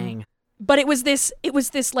 Dang. But it was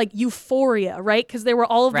this like euphoria, right? Because there were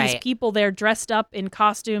all of these people there dressed up in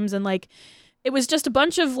costumes, and like it was just a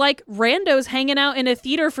bunch of like randos hanging out in a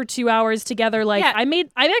theater for 2 hours together. Like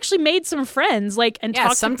I've actually made some friends, like, and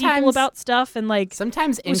talked to people about stuff, and like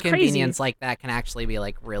sometimes inconvenience like that can actually be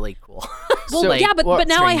like really cool. Well, like, but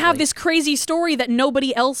now I have this crazy story that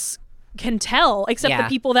nobody else can tell except the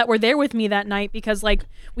people that were there with me that night, because like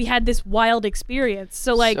we had this wild experience.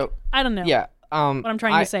 So like I don't know. Yeah. What I'm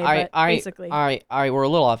trying to say, but basically, we're a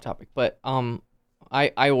little off topic, but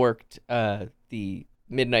I worked the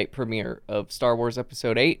midnight premiere of Star Wars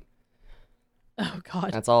Episode 8. Oh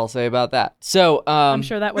God. That's all I'll say about that. So I'm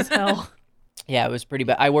sure that was hell. Yeah, it was pretty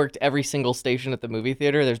bad. I worked every single station at the movie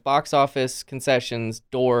theater. There's box office, concessions,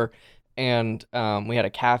 door, and we had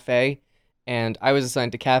a cafe. And I was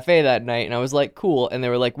assigned to cafe that night, and I was like, cool. And they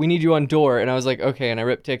were like, we need you on door. And I was like, okay. And I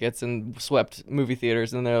ripped tickets and swept movie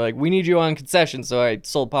theaters. And they're like, we need you on concession. So I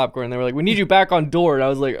sold popcorn. And they were like, we need you back on door. And I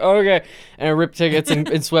was like, okay. And I ripped tickets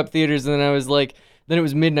and swept theaters. And then I was like, then it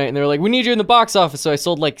was midnight. And they were like, we need you in the box office. So I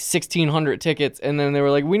sold like 1,600 tickets. And then they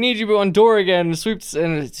were like, we need you on door again. And sweeps,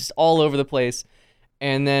 and it's just all over the place.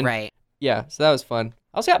 And then, right. Yeah, so that was fun.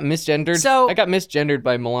 I also got misgendered. I got misgendered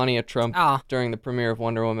by Melania Trump during the premiere of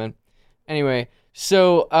Wonder Woman. Anyway,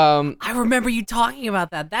 so I remember you talking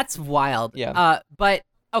about that. That's wild. Yeah. But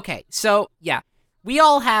okay, so yeah,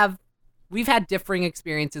 we've had differing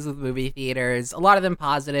experiences with movie theaters. A lot of them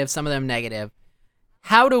positive, some of them negative.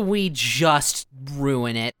 How do we just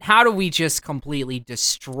ruin it? How do we just completely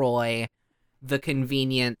destroy the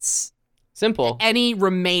convenience? Simple. Any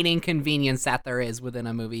remaining convenience that there is within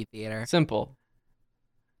a movie theater. Simple.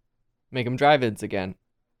 Make them drive-ins again.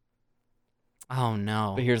 Oh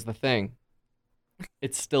no. But here's the thing.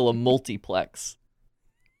 It's still a multiplex.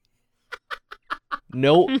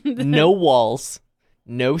 No walls,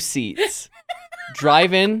 no seats.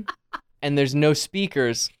 Drive in, and there's no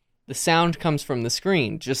speakers. The sound comes from the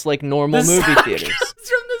screen, just like normal movie theaters. Comes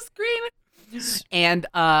from the screen. And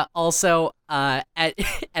also at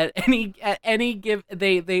any give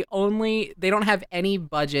they don't have any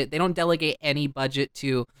budget. They don't delegate any budget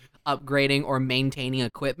to upgrading or maintaining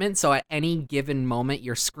equipment, so at any given moment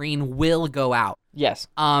your screen will go out. Yes.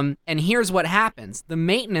 And here's what happens. The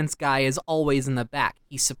maintenance guy is always in the back.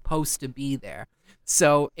 He's supposed to be there.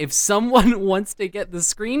 So if someone wants to get the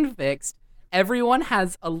screen fixed, everyone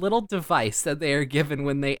has a little device that they are given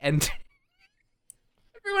when they enter.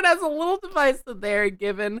 Everyone has a little device that they are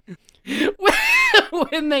given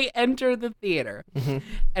when they enter the theater. Mm-hmm.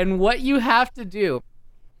 And what you have to do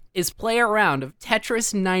is play a round of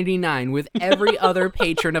Tetris 99 with every other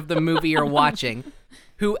patron of the movie you're watching.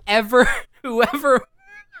 Whoever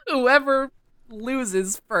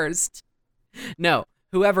loses first. No,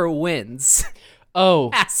 whoever wins.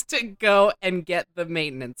 Has to go and get the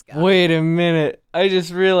maintenance guy. Wait a minute. I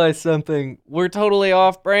just realized something. We're totally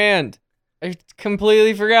off brand. I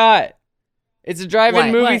completely forgot. It's a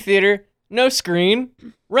drive-in movie theater. No screen.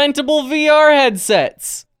 Rentable VR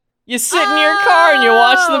headsets. You sit in your car and you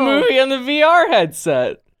watch the movie on the VR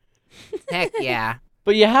headset. Heck yeah.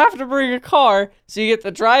 But you have to bring a car so you get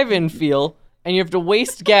the drive-in feel, and you have to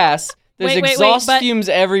waste gas. There's exhaust fumes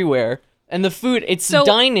everywhere. And the food, it's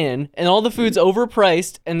dine-in, and all the food's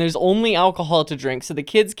overpriced, and there's only alcohol to drink, so the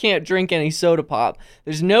kids can't drink any soda pop.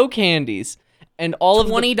 There's no candies. And all of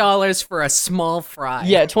 $20 for a small fry.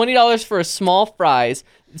 Yeah, $20 for a small fries.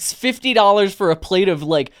 It's $50 for a plate of,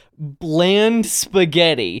 like, bland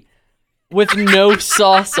spaghetti with no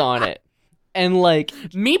sauce on it. And, like...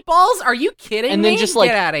 Meatballs? Are you kidding me? And then just, like,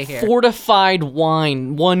 get out of here. Fortified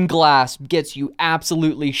wine, one glass, gets you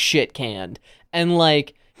absolutely shit-canned. And,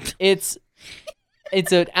 like, it's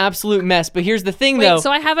an absolute mess. But here's the thing, though.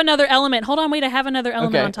 So I have another element. Hold on, wait. I have another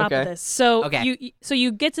element on top of this. So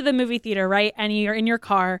you get to the movie theater, right? And you're in your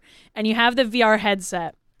car, and you have the VR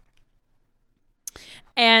headset.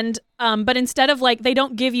 And but instead of like, they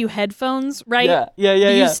don't give you headphones, right? Yeah.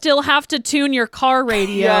 You still have to tune your car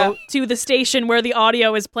radio to the station where the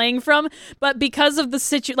audio is playing from. But because of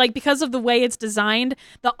the because of the way it's designed,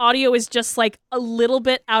 the audio is just like a little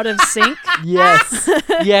bit out of sync. Yes.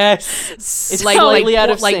 It's slightly out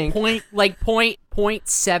of sync.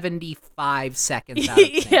 0.75 seconds out of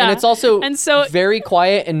sync. And it's also very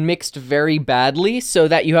quiet and mixed very badly, so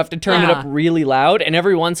that you have to turn it up really loud. And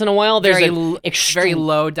every once in a while, there's very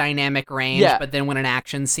low dynamic range, but then when an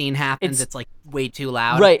action scene happens, it's like way too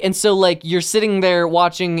loud. Right, and so like you're sitting there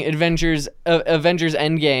watching Avengers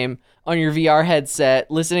Endgame on your VR headset,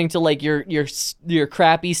 listening to like your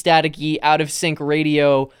crappy, staticky, out of sync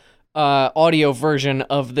radio audio version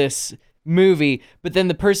of this movie, but then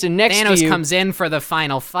the person next to you comes in for the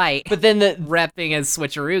final fight, but then the repping his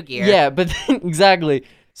switcheroo gear. Yeah, but then, exactly.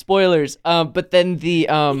 Spoilers. But then the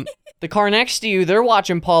car next to you, they're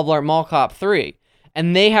watching Paul Blart Mall Cop 3.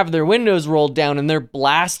 And they have their windows rolled down and they're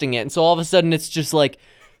blasting it. And so all of a sudden it's just like,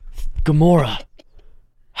 Gamora,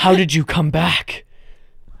 how did you come back?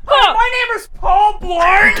 Hi, my name is Paul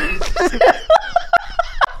Blart.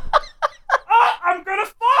 I'm gonna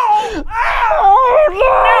fall. Oh, no.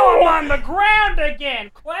 Now I'm on the ground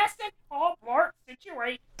again. Classic Paul Blart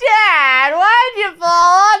situation. Dad, why'd you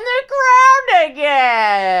fall on the ground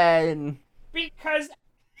again? Because.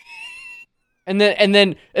 And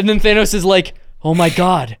then Thanos is like, oh my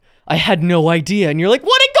god, I had no idea. And you're like,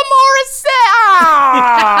 what did Gamora say?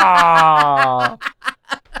 ah!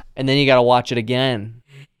 And then you got to watch it again.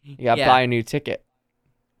 You got to buy a new ticket.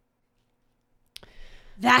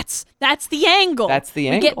 That's the angle. That's the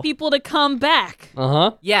we angle. get people to come back.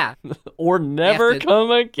 Uh-huh. Yeah. Or never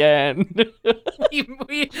come again.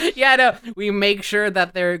 we make sure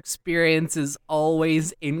that their experience is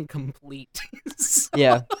always incomplete. So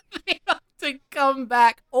yeah. they have to come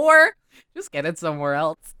back or just get it somewhere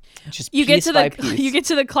else. Just you piece get to by the piece. you get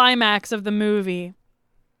to the climax of the movie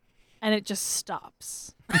and it just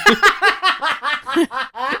stops.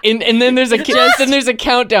 and then there's a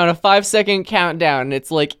countdown, a 5-second countdown, and it's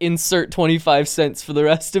like insert 25 cents for the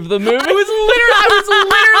rest of the movie. I was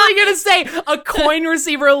literally gonna say a coin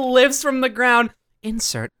receiver lifts from the ground.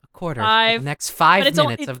 Insert a quarter. For the next 5 minutes of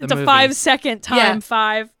the movie. It's a 5-second time. Yeah.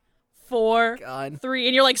 5, 4, God. 3,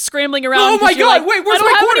 and you're like scrambling around. Oh my you're God! like, Wait, where's I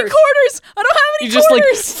don't my have any quarters? quarters. I don't have any You're just like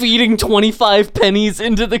quarters. feeding 25 pennies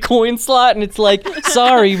into the coin slot, and it's like,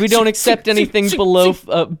 sorry, we don't accept anything below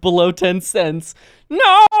 10 cents.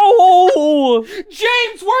 No!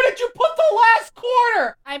 James, where did you put the last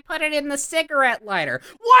quarter? I put it in the cigarette lighter.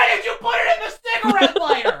 Why did you put it in the cigarette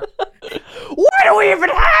lighter? Why do we even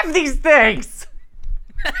have these things?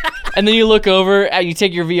 And then you look over, you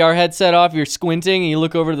take your VR headset off, you're squinting, and you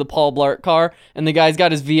look over to the Paul Blart car, and the guy's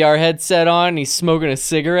got his VR headset on, and he's smoking a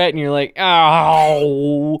cigarette, and you're like,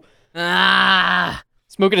 ow.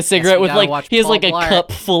 Smoking a cigarette with like, he has like a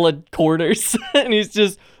cup full of quarters, and he's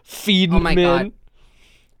just feeding them in. God.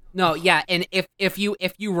 No, yeah, and if you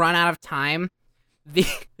run out of time, the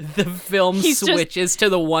film switches to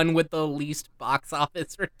the one with the least box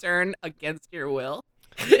office return against your will.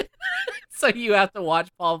 So you have to watch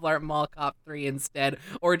Paul Blart Mall Cop 3 instead,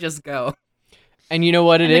 or just go. And you know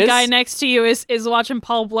what it is? The guy next to you is watching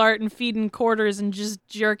Paul Blart and feeding quarters and just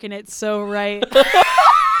jerking it so right.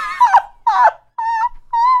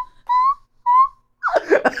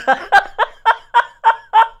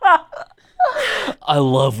 I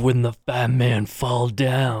love when the fat man fall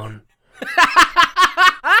down.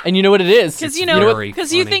 And you know what it is? Because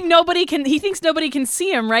he thinks nobody can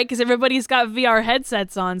see him, right? Because everybody's got VR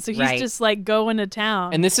headsets on, so he's just like going to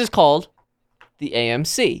town. And this is called the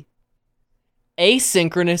AMC,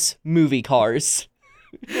 asynchronous movie cars.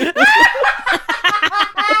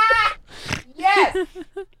 Yes.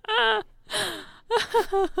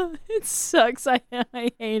 It sucks. I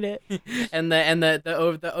hate it. And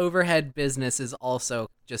the overhead business is also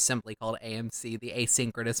just simply called AMC, the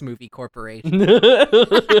Asynchronous Movie Corporation. What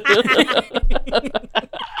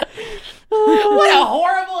a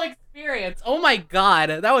horrible experience! Oh my God,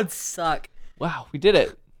 that would suck. Wow, we did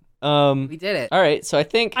it. We did it. All right, so I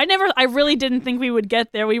think I really didn't think we would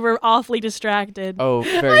get there. We were awfully distracted. Oh,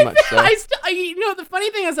 very much so. The funny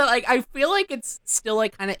thing is that like I feel like it's still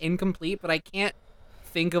like kind of incomplete, but I can't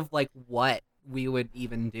think of like what we would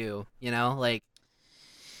even do. You know, like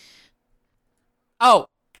Thanos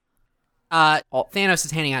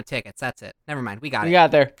is handing out tickets. That's it. Never mind. We got it. We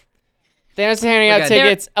got there. Thanos is handing out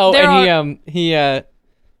tickets.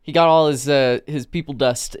 He got all his people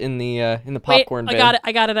dust in the popcorn bin.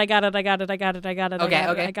 I got it.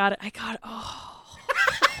 Oh.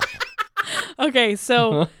 Okay,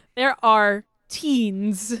 so there are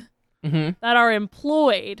teens that are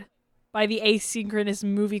employed by the Asynchronous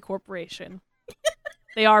Movie Corporation.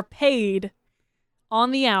 They are paid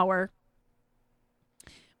on the hour.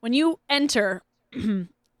 When you enter,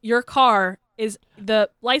 your car the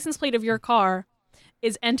license plate of your car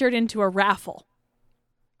is entered into a raffle.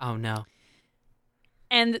 Oh no.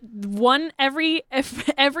 And every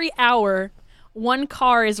hour, one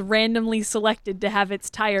car is randomly selected to have its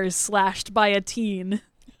tires slashed by a teen.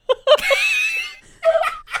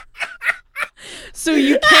 So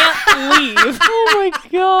you can't leave. Oh my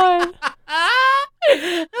God.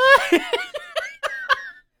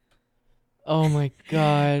 Oh my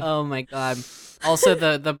God. Oh my God. Also,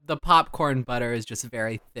 the popcorn butter is just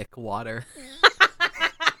very thick water.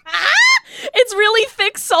 It's really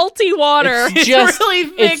thick, salty water. It's just really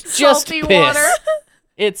thick, salty piss. water.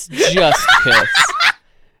 It's just piss.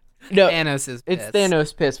 No, Thanos is piss. It's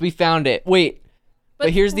Thanos piss. We found it. Wait. But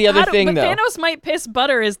here's the other thing, though. Thanos might piss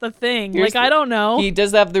butter is the thing. I don't know. He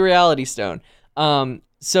does have the reality stone.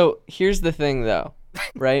 So here's the thing, though.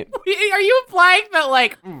 Right? Are you implying that,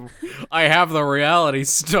 like, I have the reality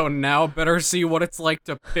stone now, better see what it's like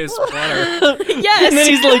to piss butter? Yes.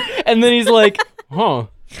 And then he's like, huh,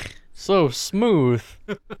 so smooth.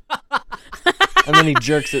 And then he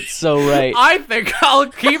jerks it so right. I think I'll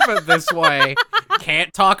keep it this way.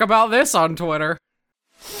 Can't talk about this on Twitter.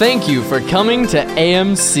 Thank you for coming to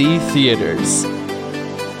AMC Theaters.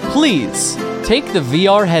 Please take the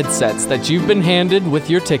VR headsets that you've been handed with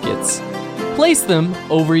your tickets. place them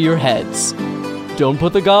over your heads. Don't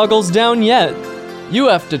put the goggles down yet. You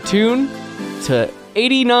have to tune to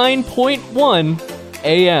 89.1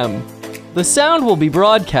 AM. The sound will be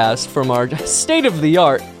broadcast from our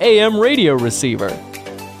state-of-the-art AM radio receiver.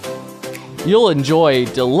 You'll enjoy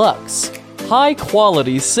deluxe,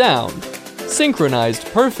 high-quality sound, synchronized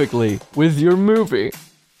perfectly with your movie.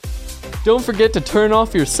 Don't forget to turn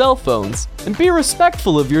off your cell phones and be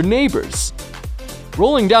respectful of your neighbors.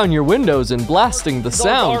 Rolling down your windows and blasting the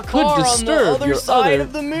sound could disturb your other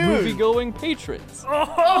movie-going patrons.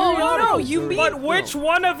 Oh no, you mean... But which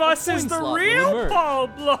one of us is the real Paul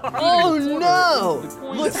Blart? Oh no!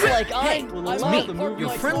 Looks like I'm me,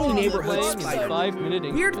 your friendly neighborhood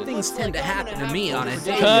spider. Weird things tend to happen to me on a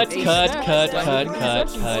daily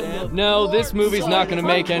Cut. No, this movie's not gonna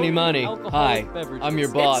make any money. Hi, I'm your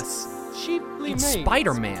boss. It's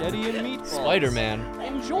Spider-Man. Spider-Man?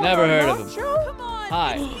 Never heard of him.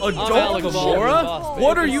 Hi, Adult Gamora?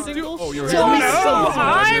 What are you doing? Oh, you're here.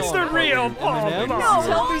 I'm the real Paul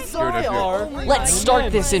Blart. Let's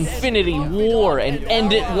start this Infinity War and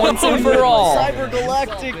end it once and for all. No,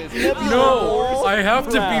 I have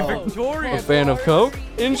to be victorious. A fan of Coke?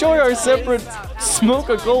 Enjoy our separate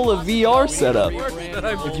Smoke-A-Cola VR setup.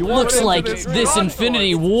 Looks like this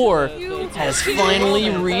Infinity War has finally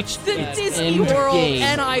reached its end game.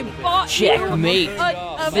 And I bought Checkmate, you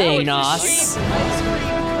Thanos.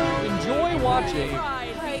 Enjoy watching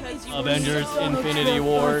Avengers Infinity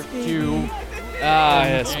War 2.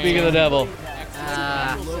 Speak of the devil.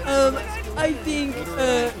 I think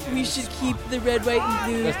we should keep the red, white,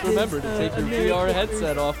 and blue. Just remember to take your VR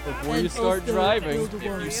headset off before you start driving. If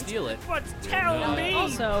you steal it. But tell me,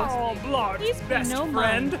 Also, Paul please Blart, best no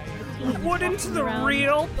friend, wouldn't the around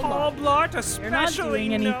real the Paul Blart You're not especially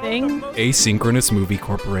doing know anything. the most... Asynchronous Movie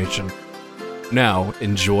Corporation. Now,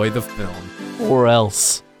 enjoy the film. Or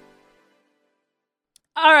else.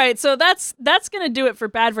 All right, so that's gonna do it for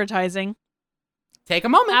Badvertising. Take a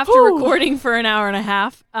moment. After recording for an hour and a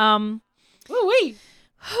half. Woo-wee.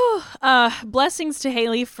 Blessings to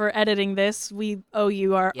Haley for editing this. We owe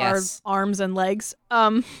you our arms and legs.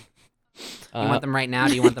 You want them right now?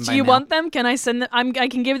 Do you want them by Do you now? want them? Can I send them? I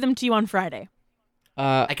can give them to you on Friday.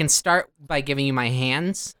 I can start by giving you my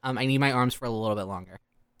hands. I need my arms for a little bit longer.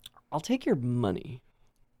 I'll take your money.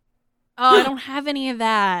 Oh, I don't have any of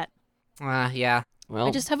that. Yeah. Well,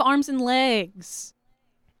 I just have arms and legs.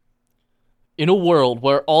 in a world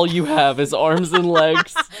where all you have is arms and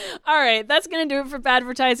legs. All right, that's going to do it for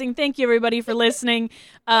Badvertising. Thank you, everybody, for listening.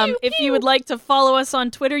 If you would like to follow us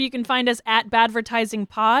on Twitter, you can find us at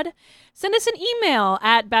BadvertisingPod. Send us an email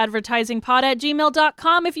at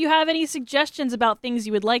badvertisingpod@gmail.com if you have any suggestions about things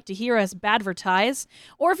you would like to hear us badvertise,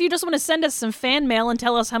 or if you just want to send us some fan mail and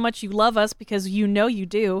tell us how much you love us, because you know you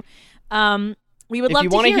do. We would love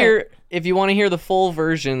to hear it. If you want to hear the full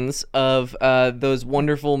versions of those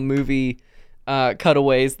wonderful movie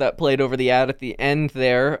cutaways that played over the ad at the end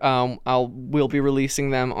there, we'll be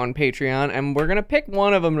releasing them on Patreon, and we're gonna pick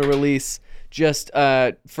one of them to release just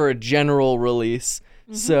for a general release.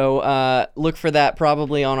 Mm-hmm. So look for that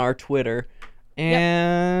probably on our Twitter.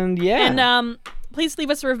 And And please leave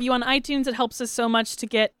us a review on iTunes. It helps us so much to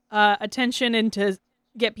get attention and to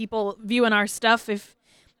get people viewing our stuff. If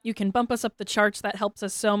you can bump us up the charts, that helps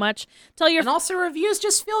us so much. And also reviews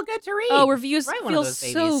just feel good to read. Oh, reviews Write one feel of those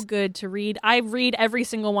so babies. good to read. I read every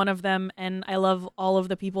single one of them, and I love all of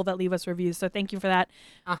the people that leave us reviews, so thank you for that.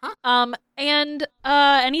 And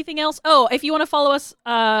anything else? Oh, if you want to follow us,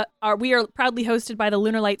 we are proudly hosted by the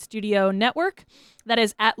Lunar Light Studio Network. That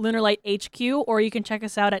is at Lunarlight HQ, or you can check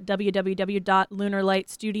us out at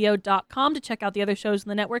www.lunarlightstudio.com to check out the other shows in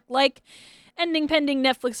the network, like Ending Pending,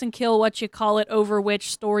 Netflix and Kill, What You Call It,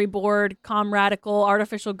 Overwitch, Storyboard, Comradical,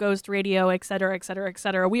 Artificial Ghost Radio, etc., etc.,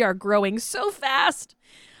 etc. We are growing so fast.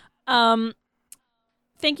 Thank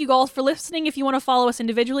you all for listening. If you want to follow us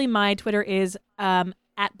individually, my Twitter is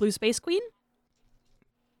at Blue Space Queen.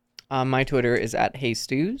 my Twitter is at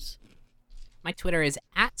HeyStews. My Twitter is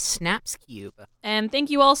at SnapsCube. And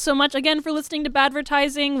thank you all so much again for listening to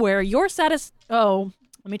Badvertising, where your Oh,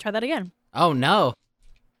 let me try that again. Oh, no.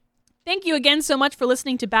 Thank you again so much for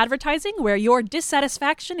listening to Badvertising, where your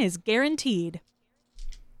dissatisfaction is guaranteed.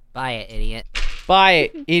 Buy it, idiot. Buy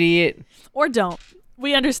it, idiot. Or don't.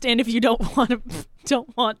 We understand if you don't want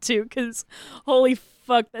to, because holy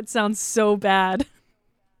fuck, that sounds so bad.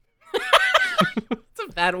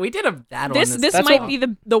 We did a bad one. This might be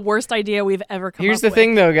the worst idea we've ever come up with. Here's the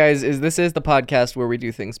thing, though, guys, is this is the podcast where we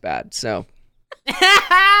do things bad, so. Yeah!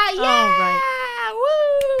 All right.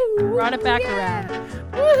 Woo! Brought it back around.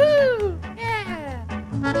 Woohoo! Yeah!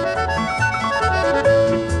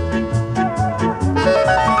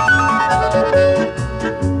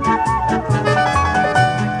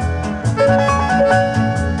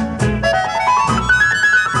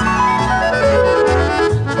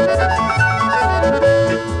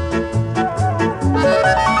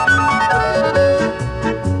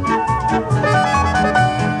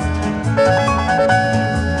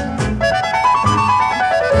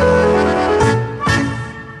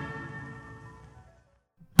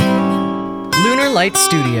 Greenlight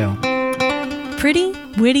Studio. Pretty,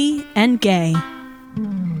 witty, and gay.